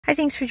Hi,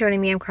 thanks for joining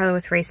me. I'm Carla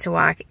with Race to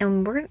Walk,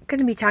 and we're going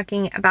to be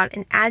talking about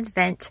an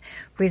Advent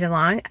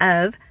read-along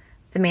of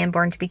The Man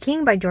Born to be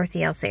King by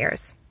Dorothy L.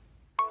 Sayers.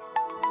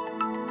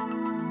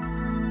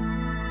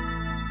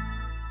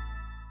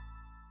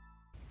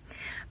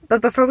 But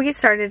before we get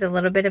started, a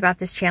little bit about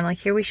this channel.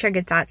 Here we share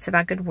good thoughts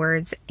about good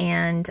words,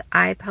 and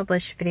I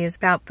publish videos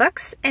about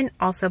books and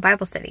also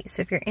Bible studies.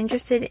 So if you're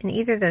interested in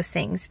either of those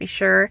things, be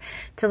sure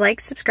to like,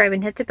 subscribe,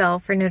 and hit the bell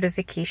for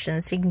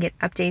notifications so you can get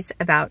updates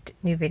about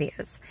new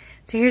videos.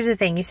 So here's the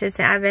thing. You said it's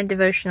an Advent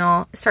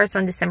devotional. It starts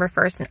on December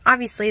 1st, and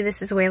obviously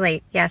this is way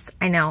late. Yes,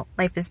 I know.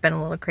 Life has been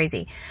a little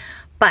crazy.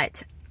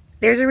 But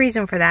there's a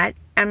reason for that.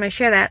 I'm going to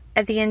share that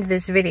at the end of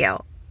this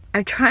video.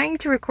 I'm trying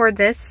to record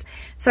this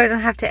so I don't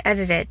have to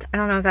edit it. I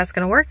don't know if that's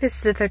going to work.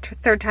 This is the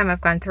third time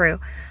I've gone through.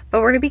 But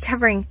we're going to be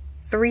covering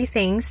three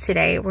things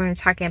today. We're going to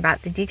be talking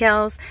about the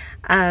details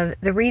of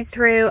the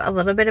read-through, a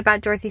little bit about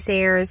Dorothy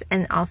Sayers,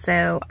 and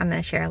also I'm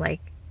going to share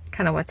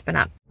kind of what's been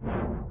up.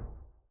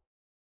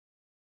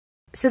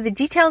 So the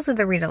details of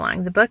the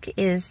read-along. The book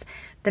is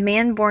The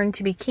Man Born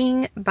to be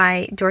King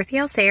by Dorothy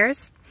L.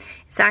 Sayers.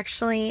 It's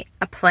actually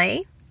a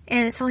play,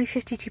 and it's only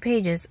 52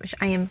 pages, which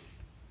I am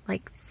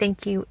like,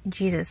 thank you,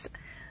 Jesus.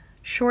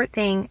 Short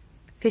thing,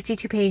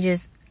 52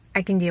 pages,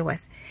 I can deal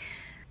with.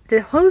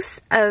 The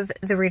hosts of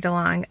the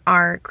read-along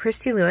are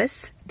Christy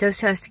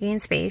Dostoevsky in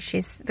Space.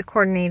 She's the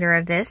coordinator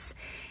of this.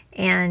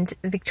 And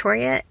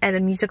Victoria at A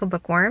Musical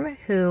Bookworm,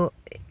 who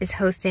is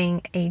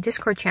hosting a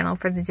Discord channel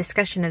for the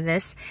discussion of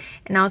this.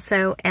 And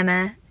also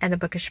Emma at A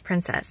Bookish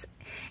Princess.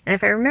 And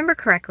if I remember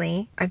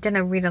correctly, I've done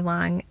a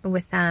read-along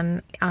with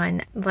them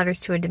on Letters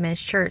to a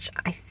Diminished Church.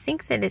 I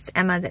think that it's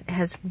Emma that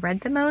has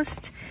read the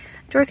most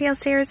Dorothy L.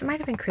 Sayers. It might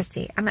have been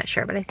Christy. I'm not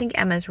sure, but I think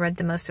Emma's read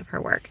the most of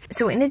her work.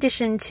 So in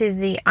addition to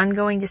the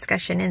ongoing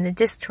discussion in the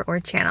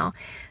Discord channel,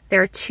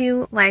 there are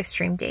two live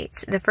stream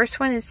dates. The first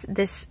one is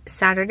this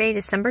Saturday,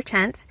 December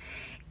 10th.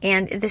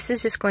 And this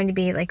is just going to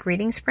be like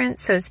reading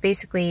sprints. So it's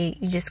basically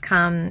you just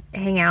come,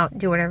 hang out,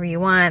 do whatever you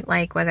want,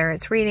 like whether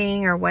it's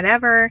reading or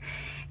whatever.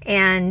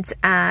 And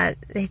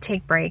they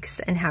take breaks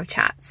and have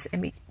chats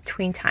in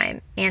between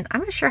time. And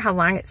I'm not sure how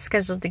long it's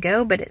scheduled to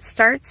go, but it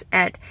starts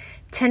at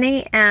 10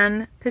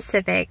 a.m.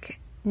 Pacific,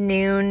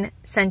 noon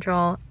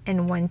Central,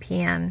 and 1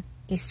 p.m.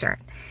 Eastern.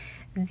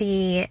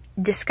 The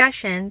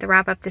discussion, the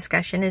wrap-up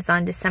discussion, is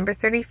on December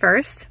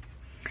 31st.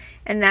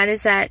 And that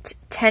is at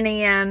 10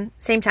 a.m.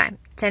 same time.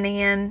 10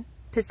 a.m.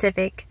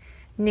 Pacific,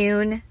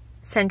 noon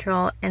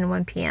Central, and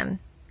 1 p.m.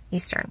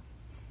 Eastern.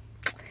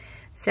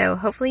 So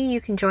hopefully you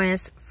can join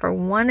us for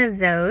one of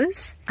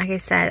those. Like I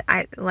said,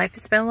 life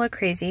has been a little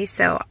crazy,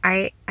 so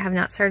I have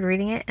not started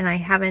reading it, and I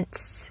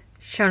haven't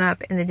shown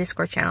up in the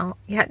Discord channel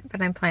yet,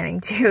 but I'm planning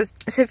to.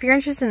 So if you're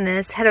interested in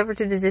this, head over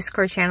to the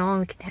Discord channel,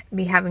 and we can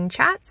be having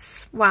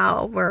chats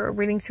while we're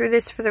reading through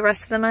this for the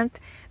rest of the month.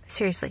 But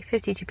seriously,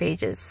 52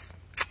 pages.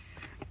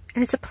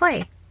 And it's a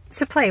play.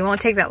 It's a play. It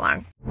won't take that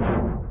long.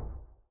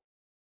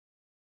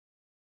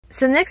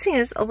 So the next thing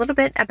is a little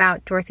bit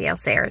about Dorothy L.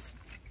 Sayers.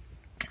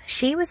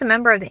 She was a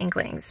member of the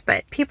Inklings,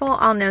 but people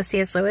all know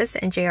C.S. Lewis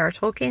and J.R.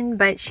 Tolkien,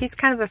 but she's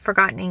kind of a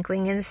forgotten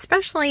Inkling, and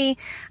especially,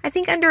 I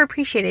think,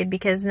 underappreciated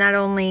because not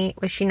only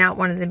was she not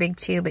one of the big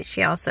two, but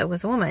she also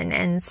was a woman,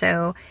 and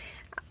so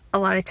a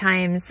lot of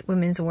times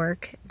women's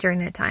work during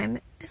that time,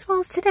 as well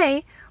as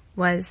today,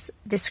 was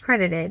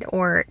discredited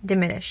or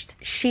diminished.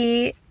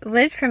 She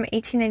lived from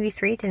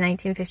 1893 to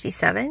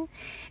 1957.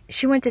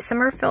 She went to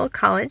Summerfield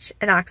College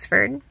at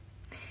Oxford,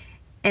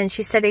 and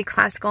she studied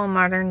classical and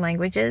modern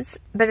languages,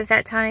 but at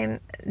that time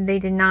they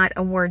did not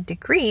award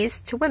degrees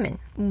to women.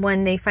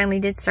 When they finally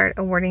did start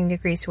awarding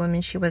degrees to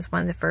women, she was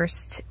one of the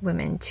first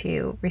women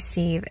to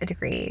receive a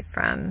degree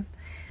from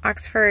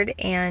Oxford,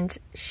 and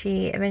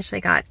she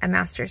eventually got a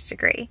master's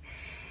degree.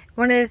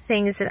 One of the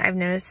things that I've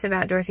noticed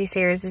about Dorothy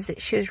Sayers is that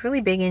she was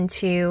really big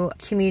into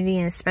community,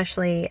 and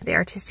especially the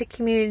artistic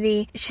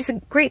community. She's a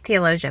great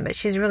theologian, but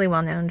she's really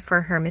well known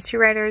for her mystery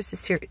writers,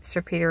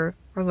 Sir Peter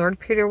or Lord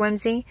Peter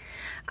Wimsey.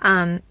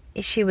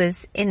 She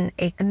was in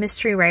a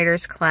mystery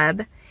writers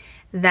club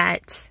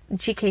that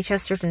G.K.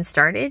 Chesterton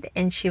started,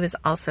 and she was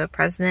also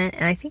president.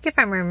 And I think if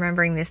I'm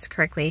remembering this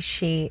correctly,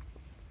 she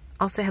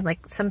also had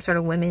like some sort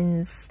of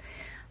women's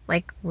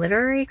like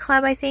literary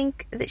club, I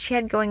think, that she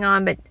had going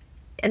on.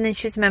 And then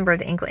she was a member of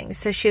the Inklings,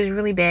 so she was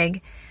really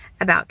big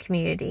about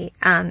community.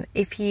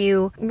 If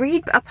you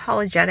read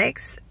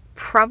apologetics,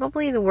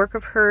 probably the work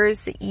of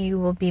hers that you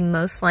will be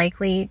most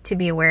likely to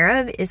be aware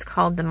of is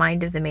called The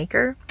Mind of the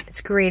Maker. It's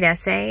a great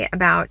essay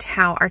about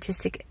how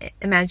artistic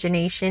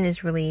imagination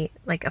is really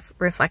like a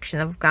reflection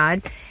of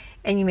God.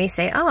 And you may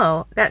say,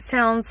 oh, that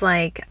sounds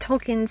like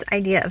Tolkien's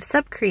idea of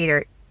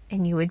subcreator.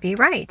 And you would be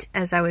right.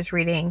 As I was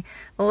reading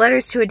the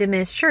Letters to a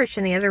Diminished Church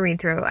and the other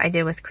read-through I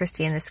did with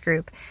Christy in this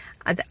group,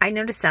 I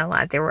noticed that a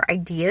lot. There were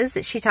ideas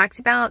that she talked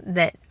about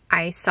that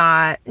I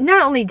saw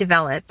not only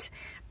developed,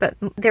 but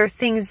there are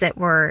things that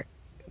were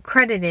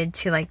credited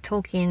to like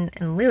Tolkien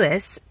and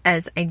Lewis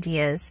as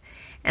ideas.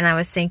 And I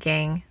was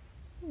thinking,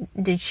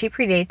 did she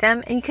predate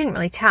them? And you couldn't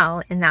really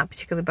tell in that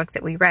particular book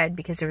that we read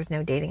because there was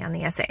no dating on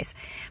the essays.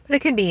 But it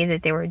could be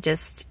that they were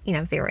just, you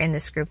know, if they were in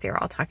this group, they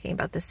were all talking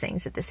about those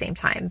things at the same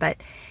time. But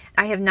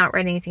I have not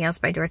read anything else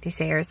by Dorothy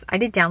Sayers. I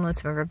did download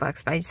some of her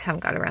books, but I just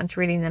haven't got around to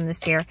reading them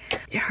this year.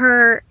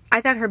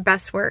 I thought her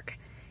best work,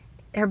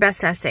 her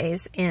best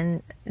essays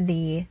in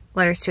the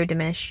Letters to a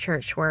Diminished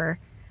Church were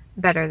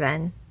better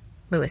than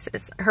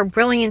Lewis's. Her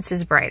brilliance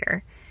is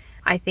brighter.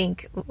 I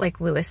think, like,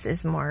 Lewis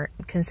is more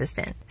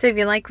consistent. So if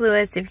you like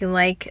Lewis, if you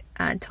like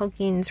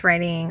Tolkien's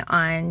writing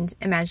on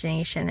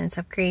imagination and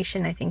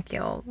self-creation, I think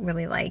you'll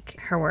really like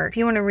her work. If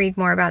you want to read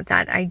more about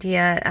that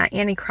idea,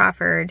 Annie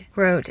Crawford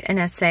wrote an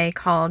essay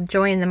called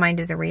Joy in the Mind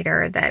of the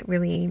Reader that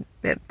really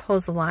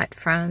pulls a lot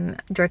from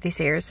Dorothy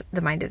Sayers'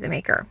 The Mind of the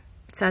Maker.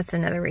 So that's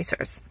another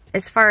resource.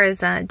 As far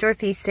as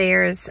Dorothy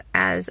Sayers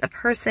as a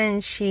person,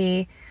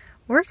 she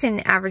worked in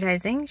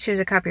advertising. She was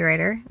a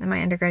copywriter, and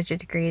my undergraduate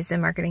degree is in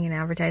marketing and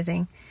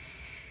advertising.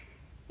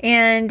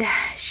 And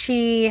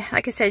she,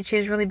 like I said, she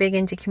was really big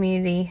into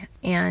community.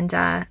 And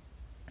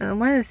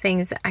one of the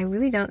things that I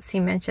really don't see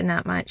mentioned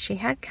that much, she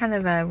had kind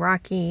of a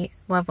rocky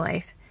love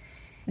life.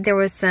 There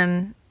was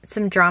some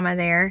drama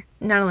there,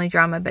 not only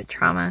drama, but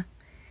trauma.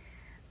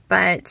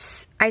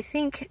 But I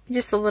think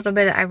just a little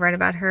bit I've read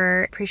about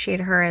her, appreciate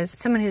her as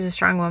someone who's a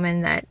strong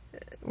woman that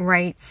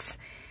writes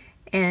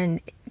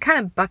and kind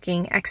of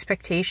bucking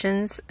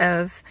expectations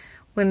of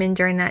women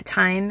during that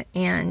time,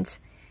 and,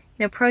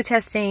 you know,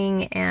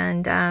 protesting,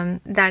 and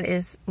that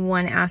is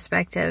one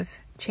aspect of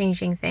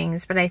changing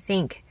things. But I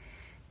think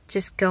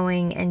just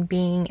going and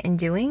being and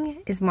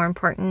doing is more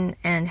important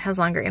and has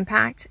longer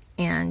impact,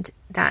 and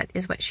that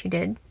is what she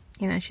did.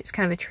 You know, she was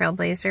kind of a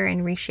trailblazer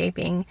in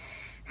reshaping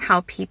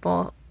how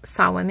people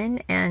saw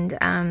women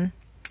and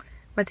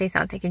what they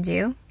thought they could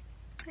do,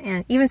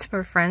 and even some of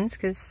her friends,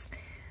 because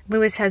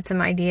Lewis had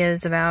some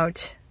ideas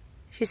about,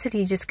 she said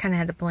he just kind of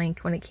had a blink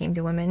when it came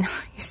to women.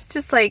 He's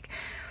just like,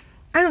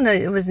 I don't know,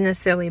 it was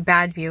necessarily a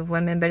bad view of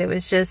women, but it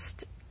was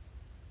just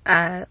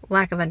a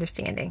lack of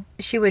understanding.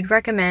 She would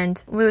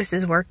recommend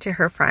Lewis's work to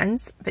her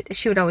friends, but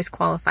she would always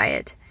qualify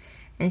it.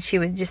 And she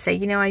would just say,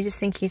 you know, I just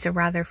think he's a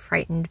rather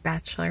frightened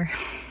bachelor.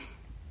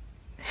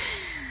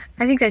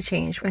 I think that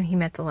changed when he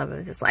met the love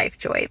of his life,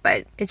 Joy,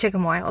 but it took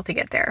him a while to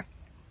get there.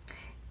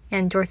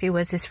 And Dorothy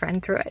was his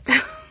friend through it.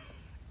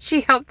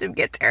 She helped him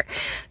get there.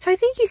 So I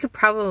think you could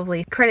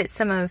probably credit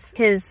some of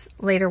his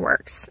later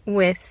works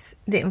with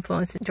the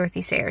influence of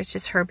Dorothy Sayers,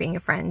 just her being a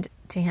friend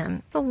to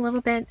him. It's a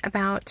little bit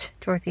about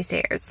Dorothy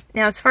Sayers.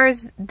 Now, as far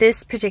as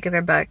this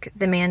particular book,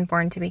 The Man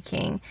Born to Be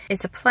King,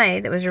 it's a play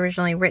that was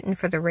originally written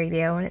for the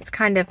radio, and it's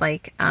kind of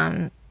like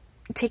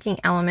taking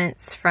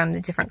elements from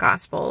the different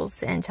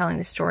Gospels and telling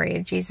the story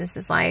of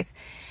Jesus's life.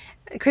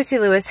 Christy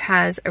Lewis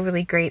has a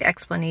really great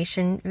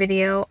explanation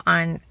video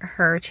on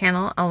her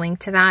channel. I'll link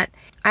to that.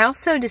 I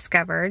also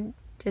discovered,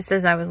 just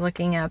as I was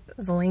looking up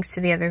the links to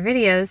the other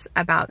videos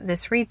about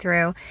this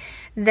read-through,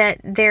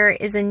 that there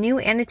is a new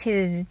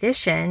annotated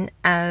edition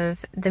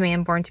of The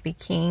Man Born to Be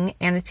King,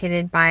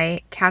 annotated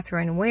by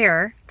Kathryn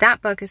Wehr.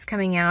 That book is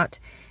coming out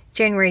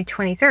January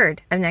 23rd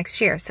of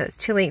next year, so it's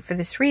too late for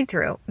this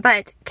read-through.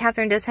 But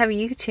Kathryn does have a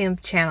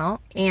YouTube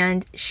channel,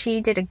 and she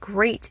did a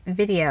great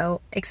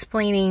video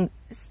explaining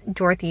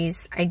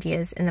Dorothy's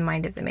ideas in The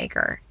Mind of the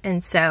Maker.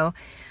 And so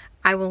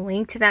I will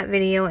link to that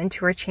video and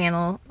to her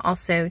channel,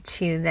 also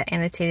to the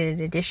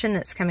annotated edition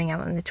that's coming out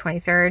on the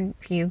 23rd.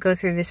 If you go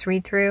through this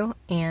read-through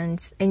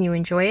and you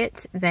enjoy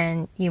it,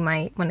 then you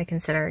might want to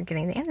consider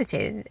getting the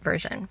annotated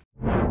version.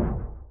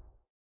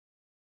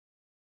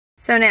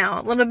 So now,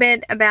 a little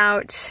bit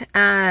about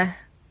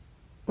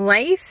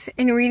life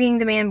in reading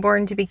The Man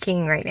Born to Be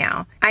King right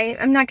now.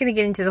 I'm not going to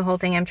get into the whole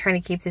thing. I'm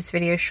trying to keep this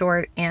video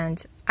short,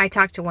 and I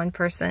talked to one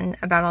person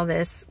about all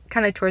this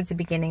kind of towards the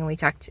beginning. We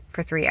talked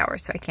for 3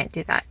 hours, so I can't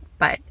do that.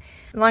 But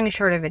long and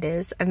short of it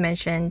is, I've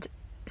mentioned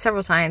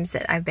several times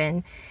that I've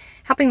been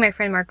helping my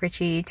friend Mark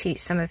Ritchie teach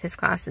some of his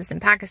classes in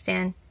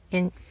Pakistan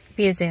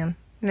via Zoom,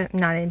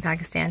 not in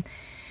Pakistan.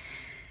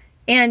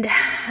 And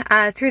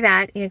through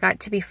that, you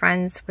got to be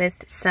friends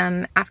with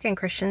some Afghan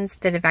Christians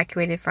that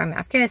evacuated from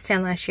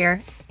Afghanistan last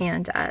year.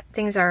 And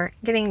things are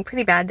getting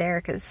pretty bad there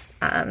because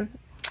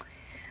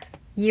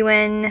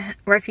UN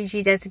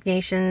refugee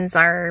designations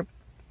are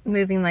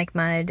moving like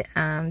mud.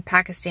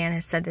 Pakistan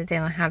has said that they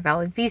don't have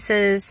valid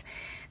visas.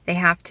 They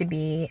have to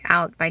be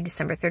out by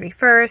December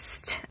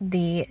 31st.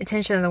 The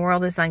attention of the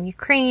world is on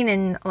Ukraine,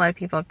 and a lot of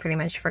people have pretty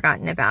much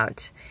forgotten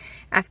about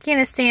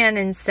Afghanistan.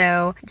 And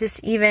so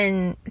just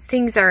even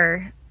things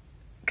are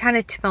kind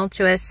of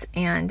tumultuous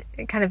and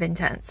kind of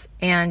intense.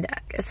 And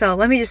so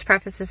let me just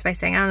preface this by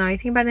saying I don't know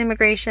anything about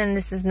immigration.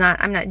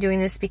 I'm not doing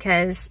this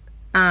because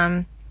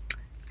I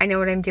know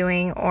what I'm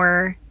doing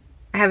or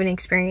I have any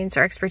experience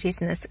or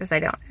expertise in this, because I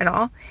don't at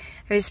all.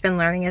 I've just been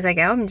learning as I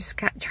go. I'm just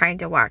trying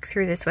to walk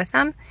through this with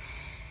them.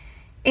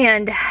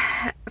 And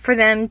for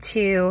them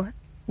to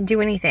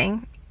do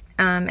anything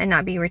and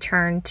not be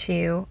returned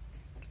to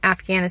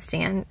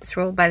Afghanistan, it's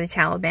ruled by the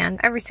Taliban.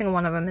 Every single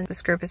one of them in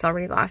this group has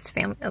already lost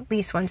at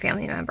least one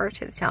family member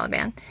to the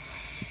Taliban.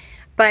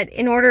 But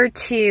in order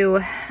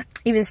to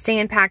even stay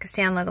in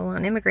Pakistan, let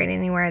alone immigrate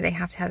anywhere, they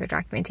have to have their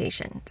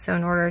documentation. So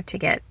in order to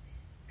get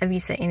a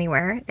visa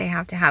anywhere, they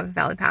have to have a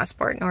valid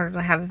passport. In order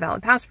to have a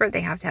valid passport,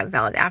 they have to have a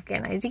valid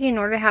Afghan ID. In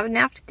order to have an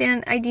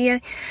Afghan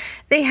ID,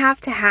 they have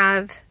to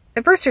have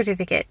a birth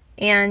certificate.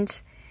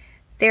 And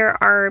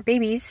there are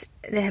babies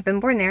that have been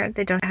born there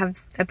that don't have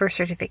a birth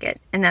certificate.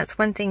 And that's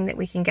one thing that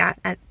we can get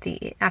at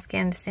the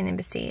Afghanistan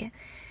embassy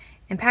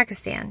in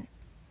Pakistan.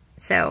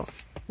 So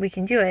we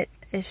can do it.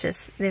 It's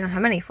just they don't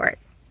have money for it.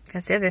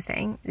 That's the other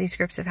thing. These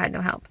groups have had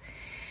no help.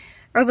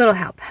 Or little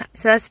help.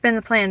 So that's been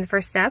the plan, the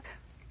first step.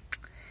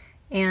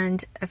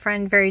 And a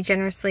friend very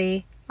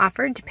generously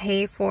offered to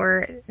pay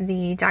for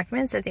the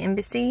documents at the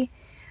embassy.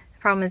 The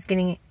problem is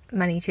getting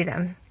money to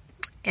them.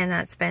 And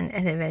that's been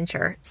an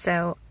adventure.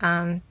 So,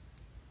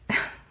 this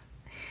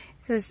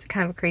is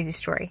kind of a crazy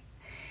story.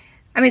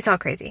 I mean, it's all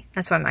crazy.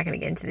 That's why I'm not going to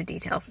get into the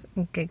details.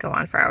 I could go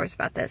on for hours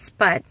about this.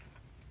 But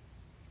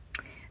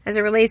as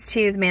it relates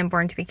to the man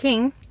born to be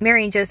king,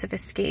 Mary and Joseph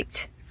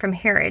escaped from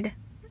Herod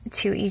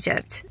to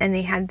Egypt. And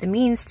they had the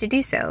means to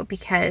do so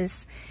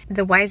because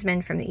the wise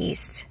men from the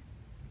east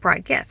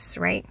brought gifts,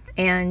 right?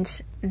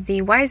 And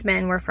the wise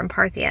men were from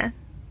Parthia.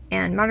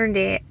 And modern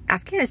day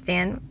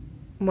Afghanistan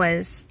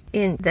was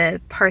in the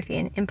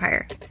Parthian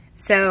Empire.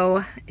 So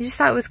I just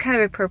thought it was kind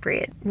of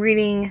appropriate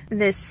reading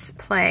this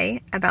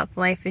play about the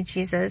life of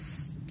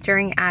Jesus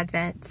during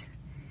Advent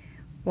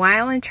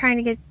while I'm trying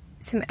to get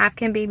some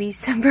Afghan babies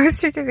some birth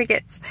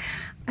certificates.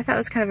 I thought it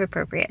was kind of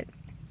appropriate.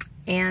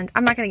 And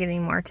I'm not going to get any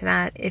more to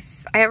that.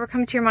 If I ever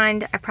come to your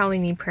mind, I probably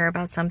need prayer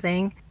about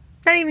something.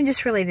 Not even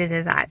just related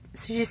to that.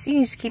 So you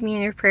can just keep me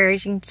in your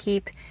prayers. You can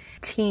keep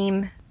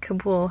Team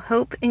Kabul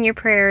Hope in your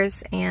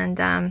prayers. And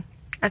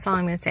that's all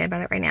I'm going to say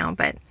about it right now.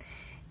 But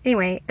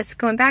anyway, it's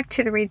going back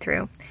to the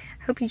read-through.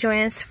 I hope you join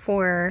us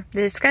for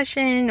the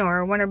discussion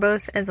or one or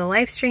both of the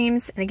live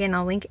streams. And again,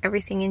 I'll link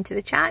everything into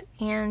the chat.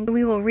 And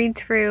we will read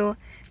through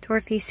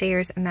Dorothy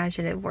Sayers'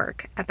 imaginative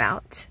work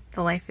about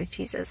the life of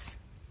Jesus.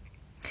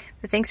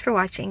 But thanks for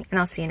watching, and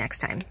I'll see you next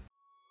time.